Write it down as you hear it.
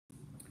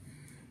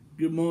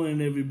Good morning,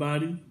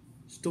 everybody.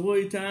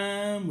 Story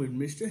time with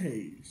Mr.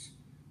 Hayes.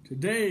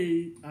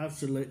 Today, I've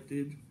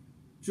selected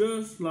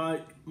Just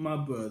Like My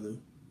Brother.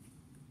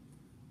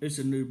 It's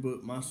a new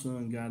book my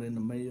son got in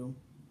the mail.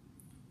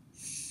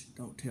 Shh,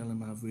 don't tell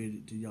him I've read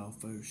it to y'all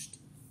first.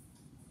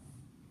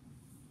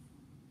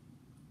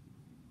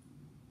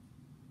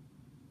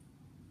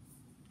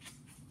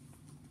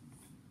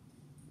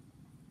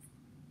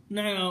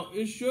 Now,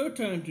 it's your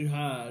turn to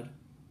hide.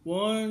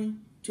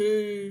 1,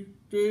 2,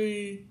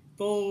 3,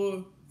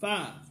 4,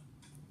 5.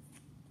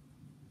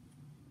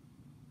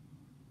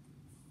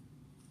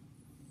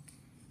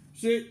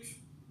 Six,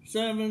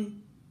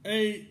 7,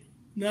 8,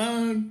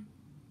 9,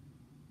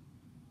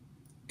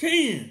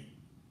 10.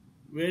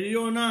 Ready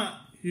or not,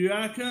 here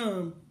I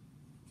come.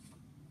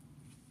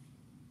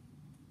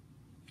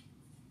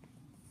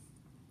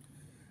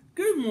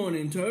 Good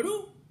morning,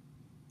 Turtle.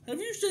 Have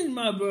you seen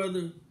my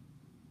brother?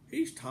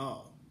 He's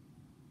tall.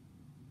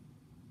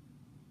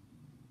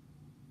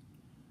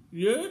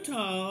 You're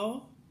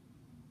tall.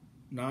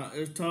 Not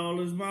as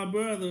tall as my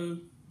brother.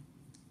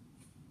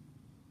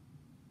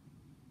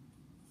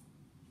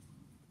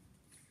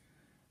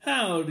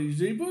 Howdy,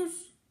 zebras.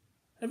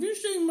 Have you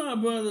seen my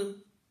brother?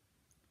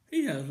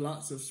 He has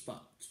lots of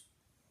spots.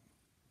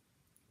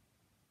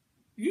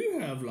 You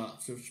have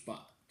lots of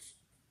spots.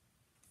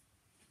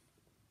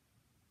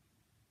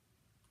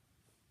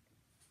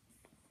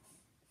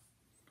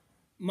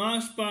 My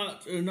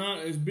spots are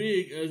not as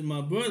big as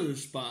my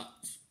brother's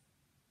spots.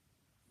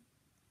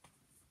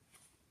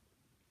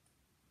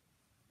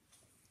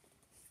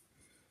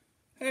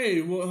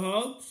 Hey,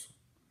 warthogs.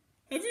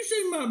 Have you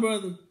seen my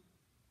brother?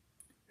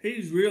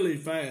 He's really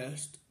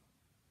fast.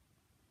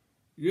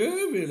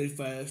 You're really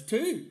fast,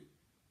 too.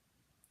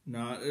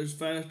 Not as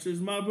fast as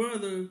my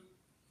brother.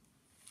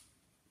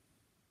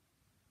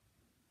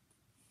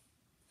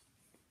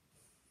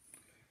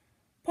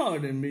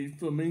 Pardon me,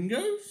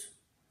 flamingos.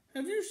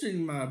 Have you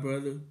seen my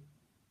brother?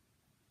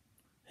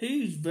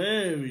 He's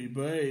very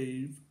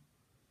brave.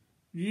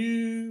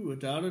 You,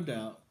 without a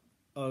doubt,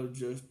 are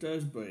just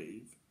as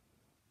brave.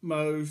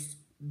 Most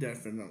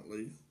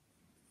definitely.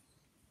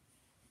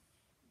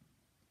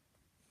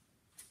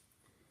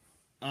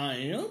 I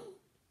am?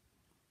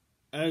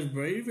 As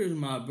brave as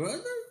my brother?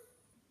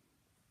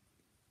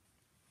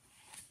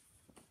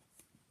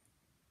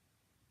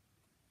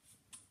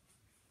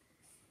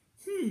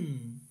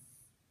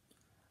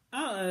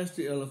 I'll ask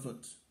the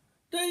elephants.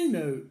 They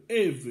know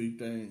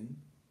everything.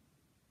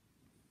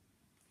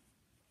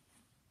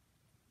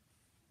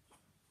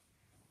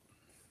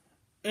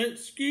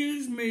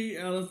 Excuse me,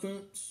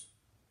 elephants.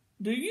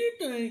 Do you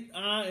think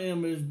I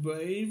am as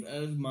brave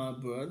as my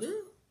brother?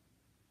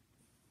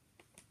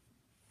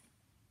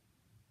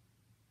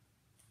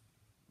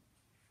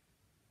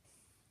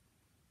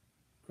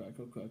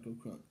 Crackle, crackle,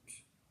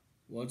 crunch.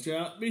 Watch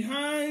out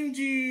behind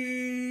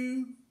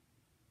you.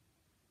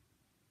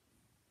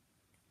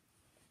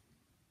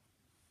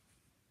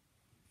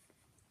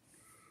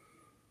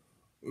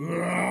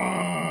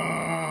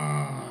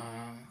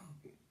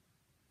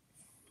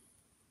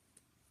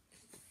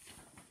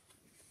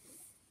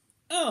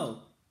 Oh,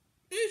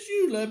 it's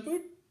you,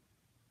 leopard.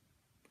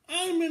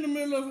 I'm in the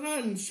middle of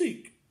hide and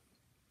seek.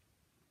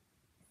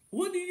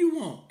 What do you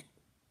want?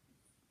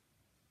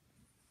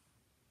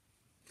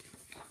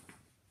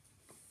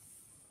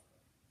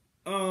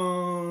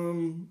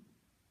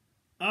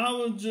 I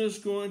was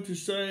just going to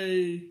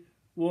say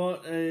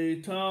what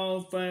a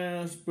tall,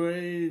 fast,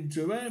 brave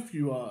giraffe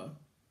you are.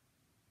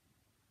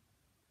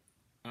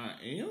 I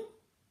am?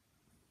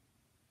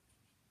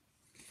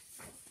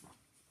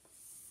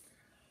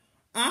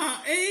 I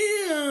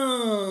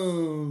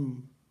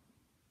am!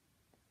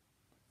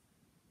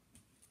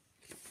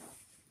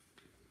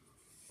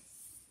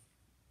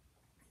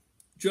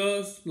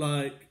 Just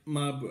like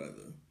my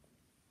brother.